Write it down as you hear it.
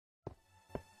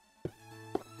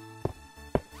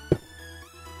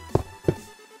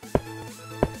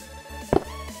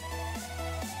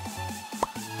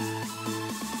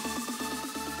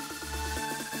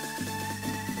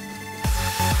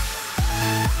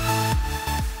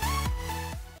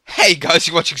Hey guys,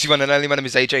 you're watching C1 and only. My name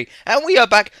is AJ, and we are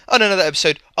back on another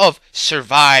episode of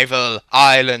Survival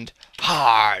Island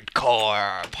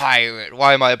Hardcore Pirate.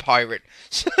 Why am I a pirate?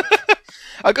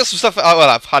 I've got some stuff. Oh,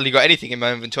 well, I've hardly got anything in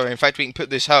my inventory. In fact, we can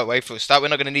put this away for a start. We're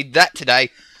not going to need that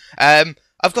today.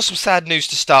 I've got some sad news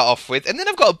to start off with, and then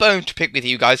I've got a bone to pick with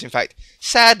you guys. In fact,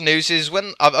 sad news is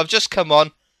when I've just come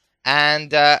on,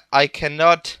 and I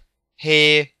cannot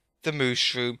hear the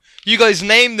mushroom. You guys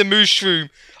named the mushroom.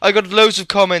 I got loads of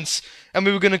comments, and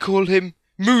we were going to call him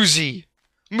Moozy.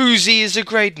 Moozy is a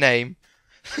great name.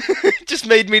 It just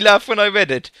made me laugh when I read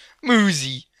it.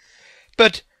 Moozy.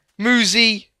 But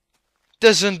Moozy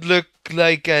doesn't look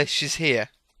like she's here.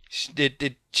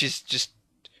 She's just...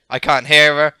 I can't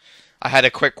hear her. I had a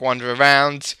quick wander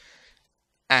around,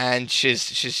 and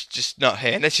she's just not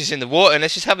here. Unless she's in the water,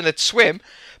 unless she's having a swim.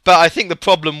 But I think the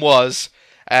problem was...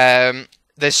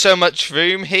 there's so much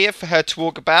room here for her to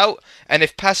walk about, and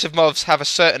if passive mobs have a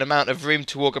certain amount of room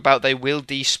to walk about, they will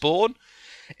despawn.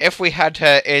 If we had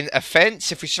her in a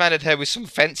fence, if we surrounded her with some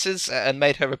fences and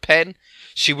made her a pen,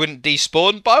 she wouldn't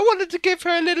despawn, but I wanted to give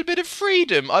her a little bit of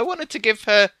freedom. I wanted to give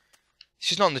her...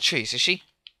 She's not in the trees, is she?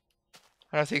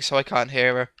 I don't think so, I can't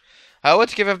hear her. I want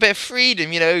to give her a bit of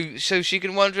freedom, you know, so she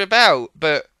can wander about,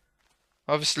 but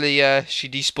obviously she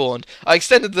despawned. I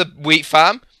extended the wheat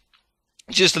farm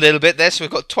just a little bit there, so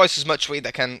we've got twice as much wheat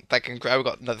that can grow. We've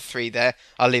got another 3 there.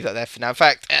 I'll leave that there for now. In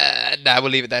fact, no,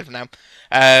 we'll leave it there for now.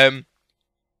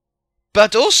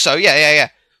 But also,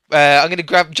 I'm going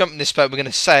to jump in this boat. We're going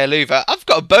to sail over. I've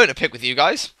got a bone to pick with you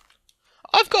guys.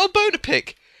 I've got a bone to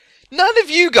pick. None of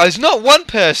you guys, not one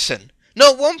person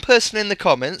in the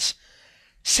comments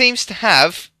seems to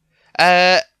have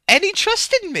any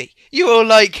trust in me. You're all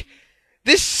like,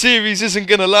 this series isn't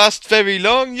going to last very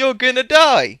long. You're going to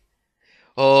die.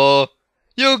 Or,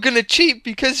 you're gonna cheat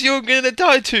because you're gonna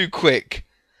die too quick.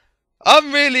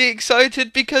 I'm really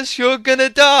excited because you're gonna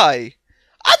die.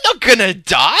 I'm not gonna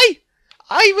die!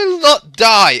 I will not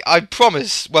die, I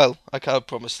promise. Well, I can't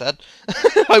promise that.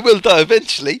 I will die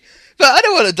eventually, but I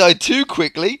don't want to die too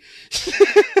quickly.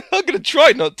 I'm gonna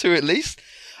try not to, at least.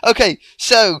 Okay,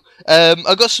 so,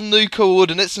 I got some new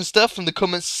coordinates and stuff from the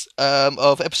comments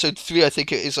of episode 3, I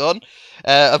think it is on.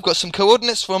 I've got some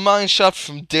coordinates for a mine shaft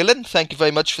from Dylan, thank you very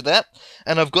much for that.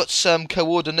 And I've got some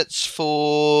coordinates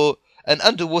for an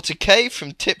underwater cave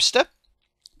from Tipster,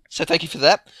 so thank you for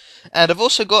that. And I've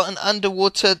also got an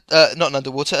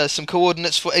some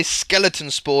coordinates for a skeleton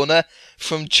spawner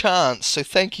from Chance, so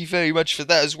thank you very much for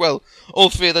that as well. All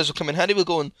 3 of those will come in handy. We'll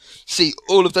go and see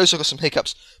all of those. I've got some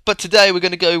hiccups. But today we're going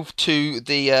to go to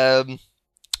the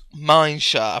mine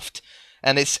shaft,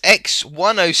 and it's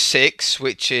X106,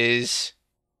 which is...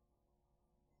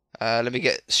 let me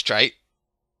get straight.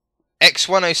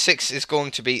 X106 is going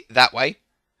to be that way.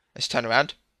 Let's turn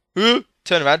around. Turn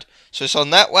around. So it's on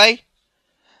that way.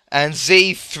 And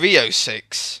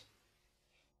Z306.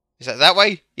 Is that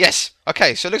way? Yes.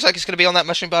 Okay, so it looks like it's going to be on that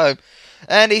mushroom biome.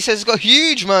 And he says it's got a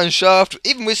huge mine shaft,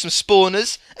 even with some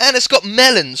spawners. And it's got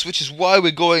melons, which is why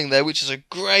we're going there, which is a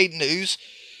great news.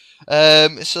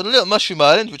 It's a little mushroom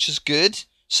island, which is good.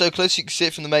 So close you can see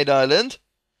it from the main island.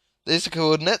 There's the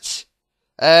coordinates.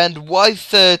 And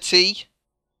Y30.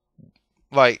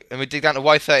 Right, and we dig down to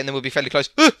Y30 and then we'll be fairly close.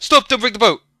 Stop! Don't break the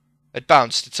boat! It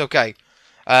bounced. It's okay.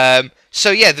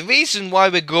 So yeah, the reason why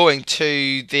we're going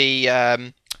to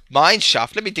the mine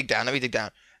shaft. Let me dig down.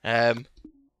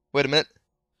 Wait a minute.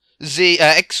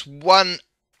 X108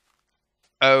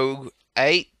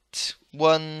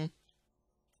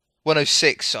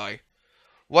 106. Sorry,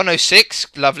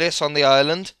 106. Lovely. It's on the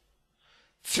island.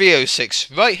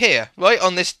 306. Right here. Right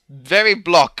on this very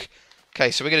block.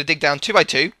 Okay, so we're going to dig down 2 by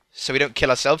 2 so we don't kill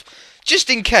ourselves. Just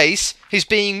in case he's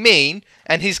being mean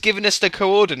and he's given us the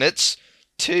coordinates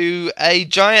to a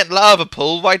giant lava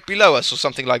pool right below us or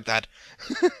something like that.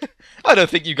 I don't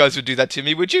think you guys would do that to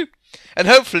me, would you? And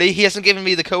hopefully he hasn't given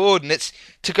me the coordinates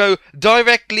to go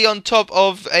directly on top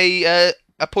of a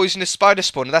poisonous spider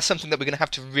spawner. That's something that we're going to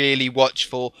have to really watch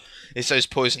for, is those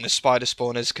poisonous spider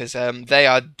spawners, because they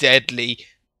are deadly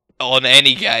on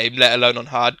any game, let alone on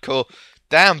hardcore.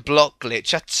 Damn block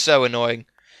glitch, that's so annoying.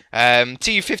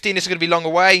 TU15 is going to be long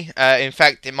away. In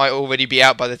fact, it might already be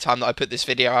out by the time that I put this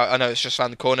video out. I know it's just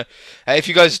around the corner. If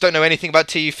you guys don't know anything about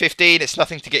TU15, it's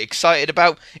nothing to get excited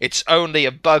about. It's only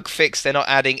a bug fix. They're not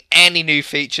adding any new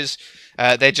features.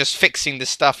 They're just fixing the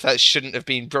stuff that shouldn't have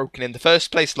been broken in the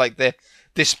first place, like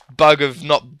this bug of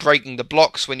not breaking the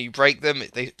blocks when you break them.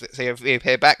 They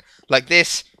appear back like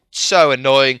this. So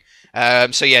annoying.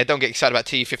 So yeah, don't get excited about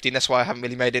TU15. That's why I haven't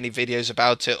really made any videos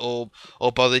about it or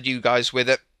bothered you guys with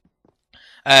it.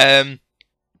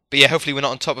 But yeah, hopefully we're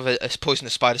not on top of a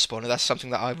poisonous spider spawner. That's something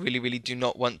that I really, really do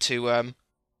not want to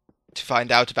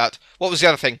find out about. What was the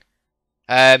other thing?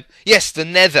 Yes, the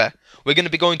nether. We're going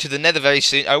to be going to the nether very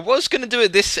soon. I was going to do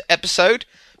it this episode,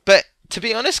 but to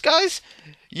be honest, guys,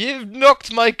 you've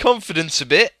knocked my confidence a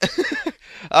bit.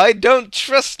 I don't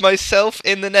trust myself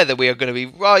in the nether. We are going to be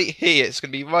right here. It's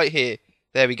going to be right here.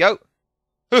 There we go.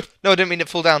 No, I didn't mean it to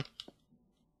fall down.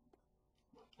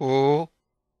 Oh.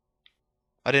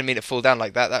 I didn't mean it to fall down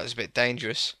like that. That was a bit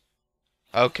dangerous.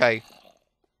 Okay.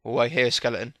 Oh, I hear a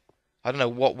skeleton. I don't know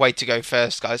what way to go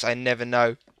first, guys. I never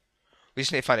know. We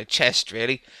just need to find a chest,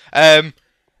 really. And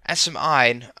some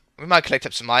iron. We might collect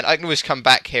up some iron. I can always come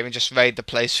back here and just raid the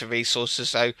place for resources,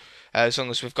 so as long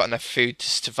as we've got enough food to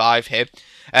survive here.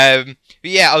 But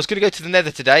yeah, I was going to go to the nether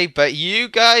today, but you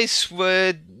guys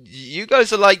are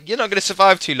like, you're not going to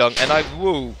survive too long, and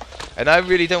I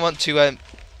really don't want to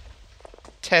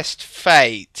test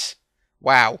fate.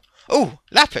 Wow. Oh,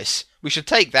 lapis. We should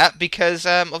take that because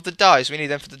of the dyes. We need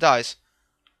them for the dyes.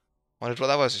 Wondered what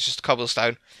that was. It's just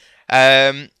cobblestone.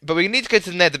 But we need to go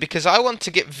to the nether because I want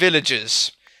to get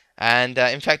villagers. And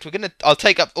in fact, I'll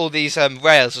take up all these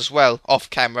rails as well off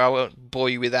camera. I won't bore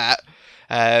you with that.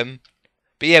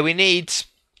 But yeah, we need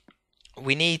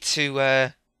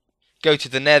to go to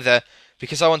the nether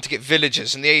because I want to get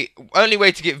villagers. And the only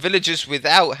way to get villagers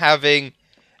without having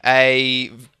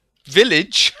a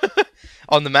village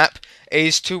on the map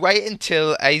is to wait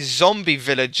until a zombie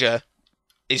villager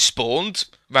is spawned,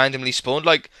 randomly spawned.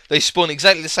 Like, they spawn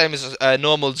exactly the same as a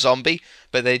normal zombie,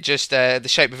 but they're just the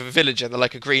shape of a villager. They're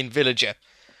like a green villager.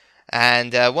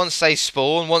 And once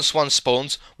one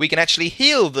spawns, we can actually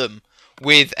heal them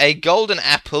with a golden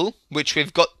apple, which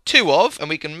we've got 2 of, and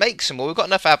we can make some more. We've got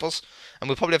enough apples, and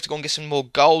we'll probably have to go and get some more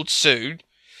gold soon.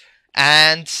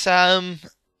 And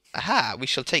we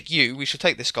shall take you. We shall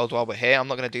take this gold while we're here. I'm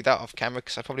not going to do that off camera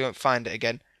because I probably won't find it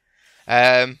again.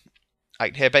 I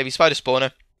can hear baby spider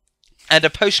spawner. And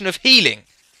a potion of healing.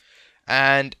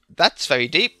 And that's very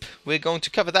deep. We're going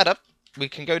to cover that up. We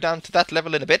can go down to that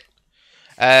level in a bit.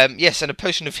 Yes, and a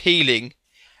potion of healing.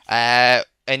 And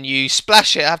you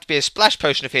splash it. It have to be a splash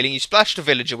potion of healing. You splash the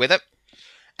villager with it.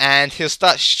 And he'll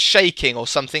start shaking or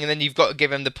something. And then you've got to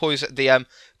give him the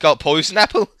poison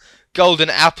apple. Golden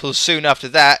apple soon after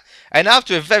that. And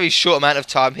after a very short amount of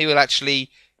time, he will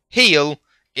actually heal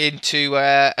into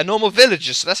a normal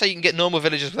villager. So that's how you can get normal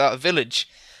villagers without a village.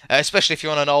 Especially if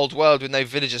you're on an old world with no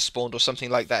villagers spawned or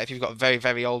something like that, if you've got a very,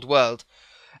 very old world.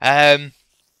 And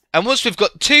once we've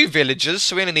got 2 villagers,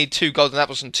 so we only need 2 golden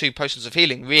apples and 2 potions of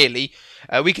healing, really,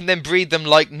 we can then breed them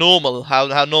like normal,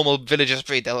 how normal villagers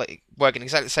breed. They'll work in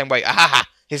exactly the same way. Ahaha!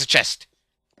 Here's a chest.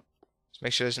 Let's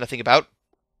make sure there's nothing about.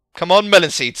 Come on, melon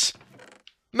seeds.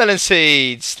 Melon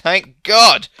seeds! Thank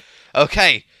God!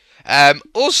 Okay.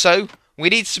 Also, we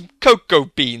need some cocoa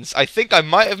beans. I think I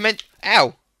might have meant...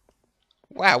 Ow!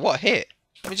 Wow, what a hit.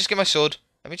 Let me just get my sword.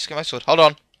 Hold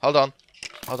on.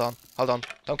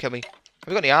 Don't kill me. Have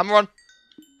we got any armor on?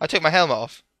 I took my helmet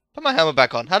off. Put my helmet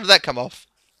back on. How did that come off?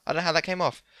 I don't know how that came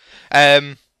off.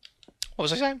 What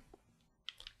was I saying?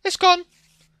 It's gone.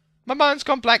 My mind's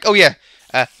gone blank. Oh, yeah.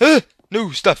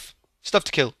 No, stuff. Stuff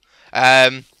to kill.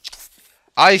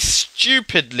 I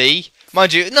stupidly...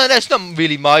 Mind you, no, that's not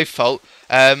really my fault.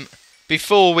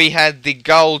 Before we had the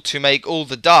gold to make all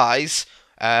the dyes...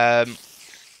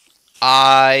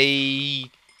 I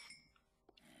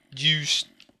used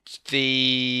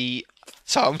the...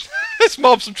 So, it's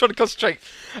mobs, I'm trying to concentrate.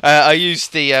 I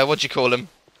used the, what do you call them?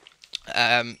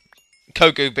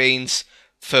 Cocoa beans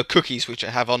for cookies, which I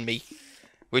have on me.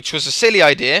 Which was a silly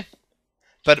idea,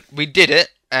 but we did it,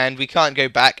 and we can't go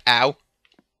back. Ow.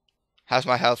 How's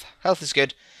my health? Health is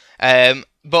good. But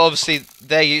obviously,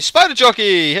 there you... Spider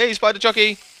Jockey! Hey, Spider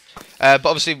Jockey! But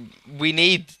obviously, we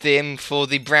need them for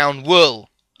the brown wool,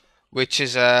 which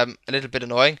is a little bit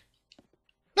annoying.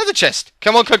 Another chest!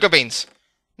 Come on, cocoa beans!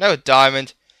 No, a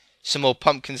diamond. Some more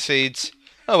pumpkin seeds.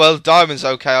 Oh well, diamond's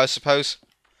okay, I suppose.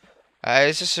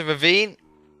 Is this a ravine?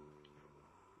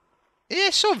 Yeah,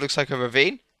 it sort of looks like a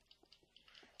ravine.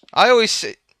 I always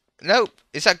see... No,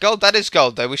 is that gold? That is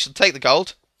gold, though. We should take the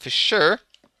gold, for sure.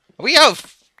 Are we out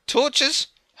of torches?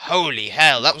 Holy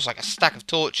hell, that was like a stack of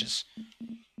torches.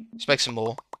 Let's make some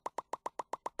more.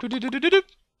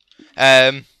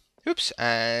 Oops,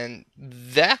 and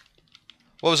there.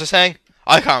 What was I saying?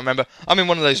 I can't remember. I'm in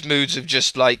one of those moods of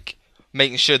just, like,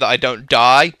 making sure that I don't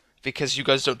die, because you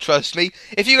guys don't trust me.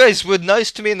 If you guys were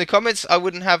nice to me in the comments, I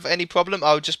wouldn't have any problem.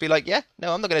 I would just be like, yeah,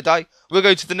 no, I'm not going to die. We'll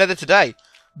go to the nether today.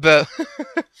 But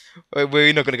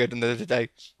we're not going to go to the nether today.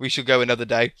 We shall go another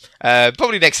day.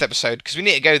 Probably next episode, because we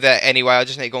need to go there anyway. I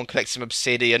just need to go and collect some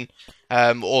obsidian.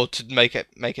 or to make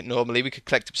it normally. We could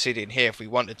collect obsidian here if we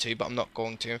wanted to, but I'm not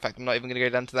going to. In fact, I'm not even going to go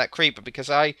down to that creeper because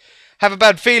I have a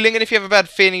bad feeling, and if you have a bad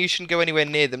feeling, you shouldn't go anywhere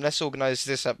near them. Let's organise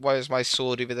this up. Why is my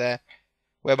sword over there?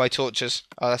 Where are my torches?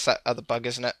 Oh, that's that other bug,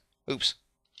 isn't it? Oops.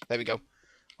 There we go.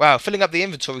 Wow, filling up the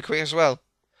inventory quick as well.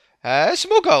 Some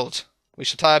more gold. We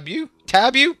shall nab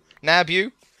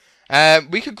you.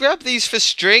 We could grab these for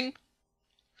string.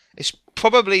 It's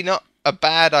probably not a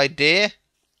bad idea.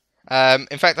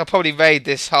 In fact, I'll probably raid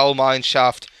this whole mine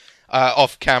shaft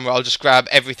off camera. I'll just grab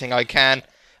everything I can,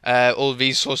 all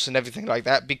resources and everything like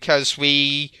that, because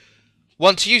we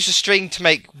want to use the string to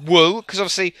make wool. Because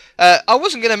obviously, I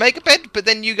wasn't going to make a bed, but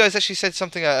then you guys actually said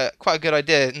something quite a good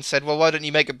idea and said, well, why don't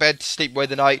you make a bed to sleep away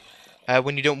the night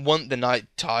when you don't want the night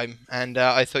time? And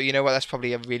I thought, you know what, that's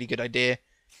probably a really good idea.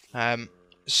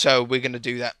 So we're going to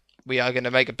do that. We are going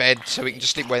to make a bed so we can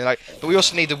just sleep away the night. But we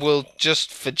also need the wool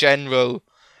just for general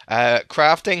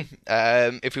crafting.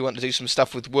 If we want to do some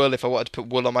stuff with wool, if I wanted to put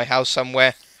wool on my house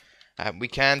somewhere, we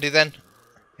can do then.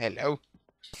 Hello.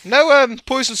 No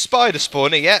poison spider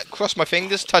spawning yet. Cross my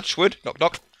fingers. Touch wood. Knock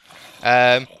knock.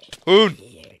 Ooh.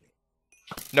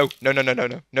 No. No.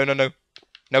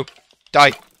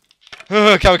 Die.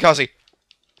 Kamikaze.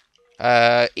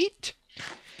 Eat.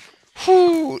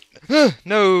 Whew.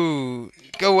 No.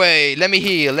 Go away. Let me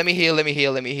heal. Let me heal.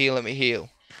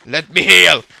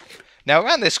 Now,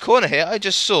 around this corner here, I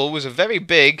just saw was a very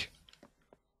big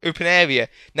open area.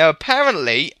 Now,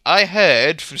 apparently, I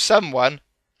heard from someone,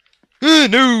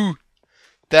 no,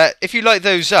 that if you light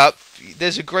those up,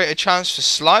 there's a greater chance for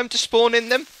slime to spawn in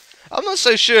them. I'm not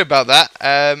so sure about that.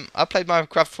 I played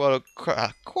Minecraft for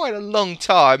quite a long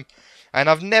time, and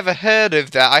I've never heard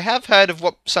of that. I have heard of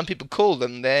what some people call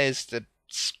them. There's the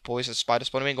poison spider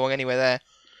spawn. I ain't going anywhere there.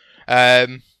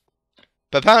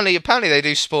 But apparently they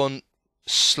do spawn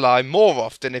slime more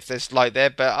often if there's light there,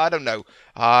 but I don't know.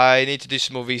 I need to do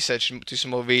some more research and do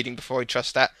some more reading before I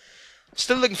trust that.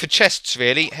 Still looking for chests,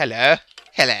 really. Hello.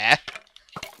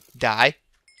 Die.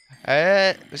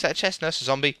 Was that a chest? No, it's a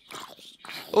zombie.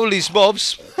 All these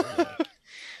mobs.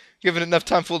 Given enough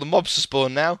time for all the mobs to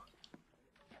spawn now.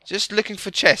 Just looking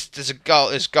for chests. There's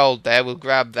gold there. We'll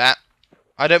grab that.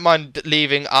 I don't mind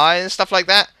leaving iron and stuff like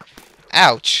that.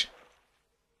 Ouch.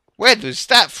 Where was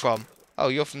that from? Oh,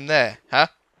 you're from there, huh?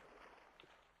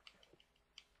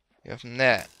 You're from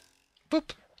there.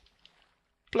 Boop.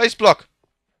 Place block.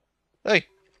 Hey,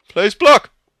 place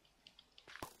block.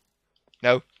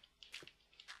 No.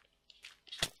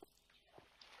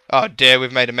 Oh dear,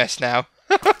 we've made a mess now.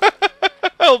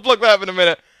 I'll block that up in a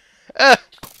minute.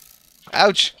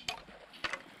 Ouch.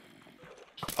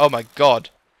 Oh my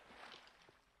god.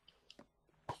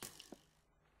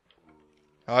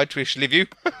 Alright, we shall leave you.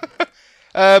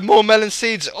 More melon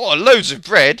seeds. Oh, loads of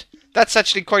bread. That's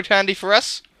actually quite handy for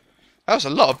us. That was a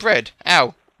lot of bread.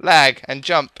 Ow. Lag and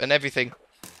jump and everything.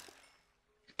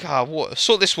 God, water.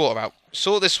 Sort this water out.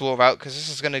 Because this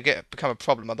is going to become a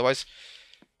problem otherwise.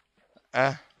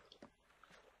 Like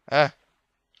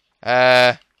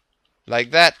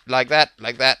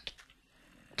that.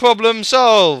 Problem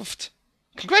solved.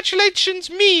 Congratulations,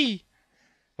 me.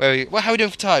 How are we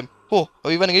doing for time? Oh, are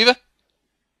we running over?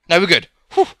 No, we're good.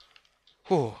 Whew.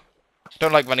 Whew.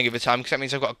 Don't like running over time because that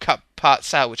means I've got to cut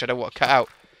parts out which I don't want to cut out.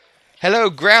 Hello,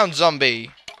 ground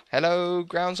zombie.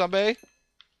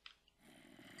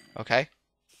 Okay.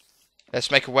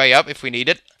 Let's make a way up if we need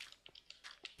it.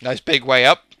 Nice big way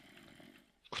up.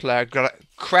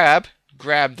 Crab,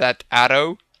 grab that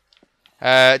arrow.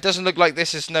 It doesn't look like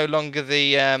this is no longer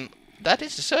the... that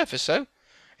is the surface, though.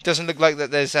 It doesn't look like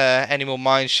that there's any more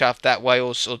mine shaft that way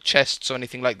or chests or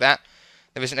anything like that.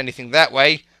 There isn't anything that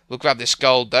way. We'll grab this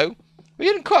gold, though. We're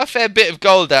getting quite a fair bit of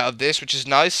gold out of this, which is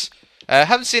nice.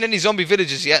 Haven't seen any zombie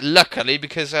villages yet, luckily,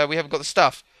 because we haven't got the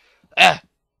stuff. But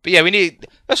yeah,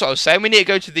 that's what I was saying. We need to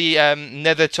go to the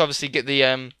nether to obviously get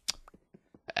the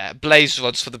blaze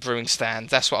rods for the brewing stand.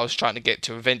 That's what I was trying to get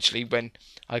to eventually when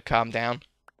I calm down.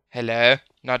 Hello.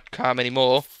 Not calm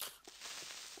anymore.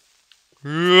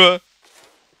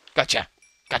 Gotcha.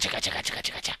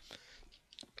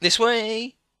 This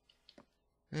way.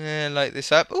 Light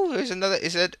this up. Oh, there's another.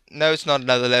 No, it's not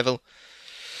another level.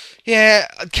 Yeah,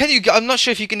 I'm not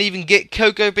sure if you can even get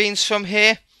cocoa beans from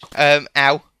here.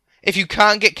 Ow. If you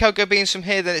can't get cocoa beans from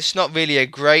here, then it's not really a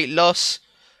great loss.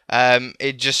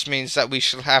 It just means that we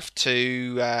shall have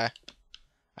to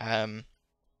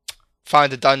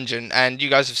find a dungeon. And you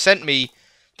guys have sent me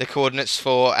the coordinates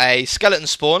for a skeleton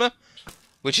spawner,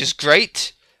 which is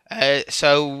great.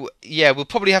 So, yeah, we'll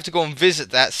probably have to go and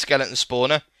visit that skeleton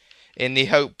spawner in the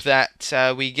hope that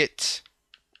we get...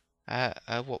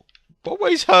 what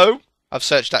way's home? I've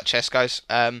searched that chest, guys.